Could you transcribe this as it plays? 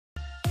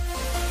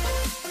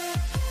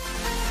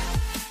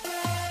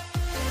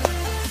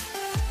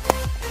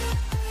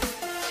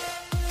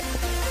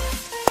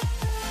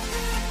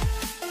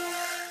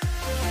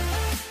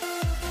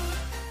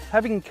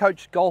Having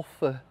coached golf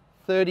for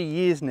 30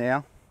 years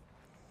now,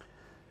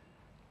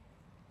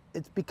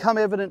 it's become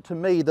evident to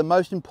me the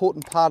most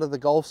important part of the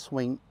golf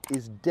swing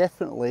is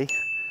definitely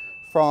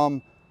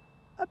from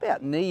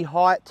about knee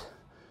height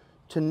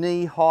to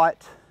knee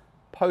height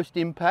post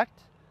impact.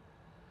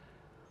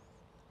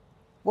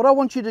 What I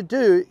want you to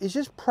do is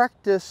just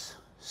practice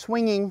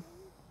swinging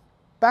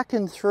back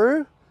and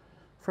through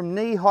from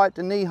knee height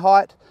to knee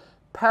height,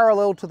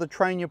 parallel to the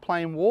train you're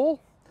playing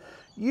wall.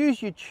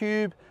 Use your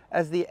tube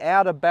as the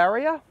outer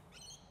barrier.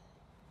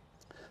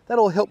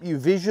 That'll help you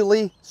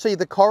visually see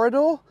the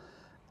corridor.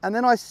 And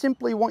then I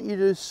simply want you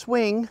to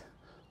swing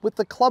with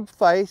the club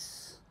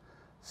face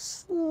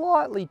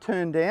slightly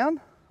turned down,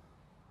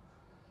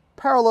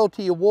 parallel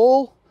to your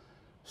wall,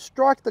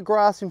 strike the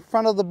grass in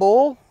front of the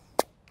ball,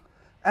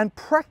 and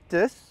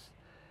practice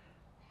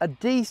a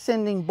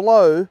descending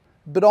blow,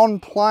 but on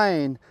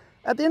plane.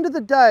 At the end of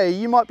the day,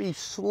 you might be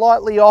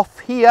slightly off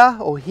here,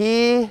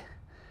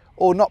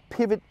 or not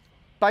pivot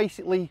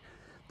basically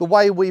the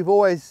way we've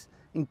always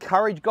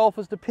encouraged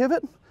golfers to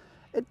pivot.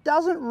 It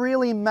doesn't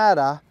really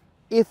matter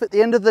if at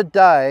the end of the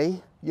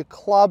day, your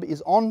club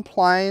is on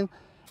plane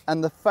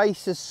and the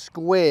face is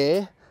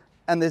square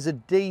and there's a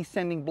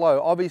descending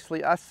blow.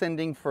 Obviously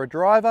ascending for a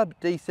driver,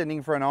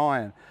 descending for an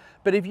iron.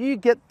 But if you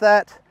get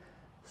that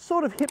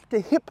sort of hip to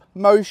hip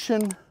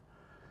motion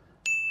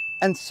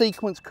and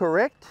sequence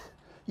correct,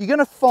 you're going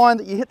to find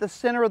that you hit the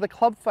center of the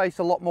club face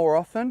a lot more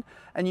often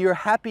and you're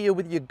happier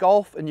with your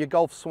golf and your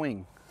golf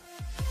swing.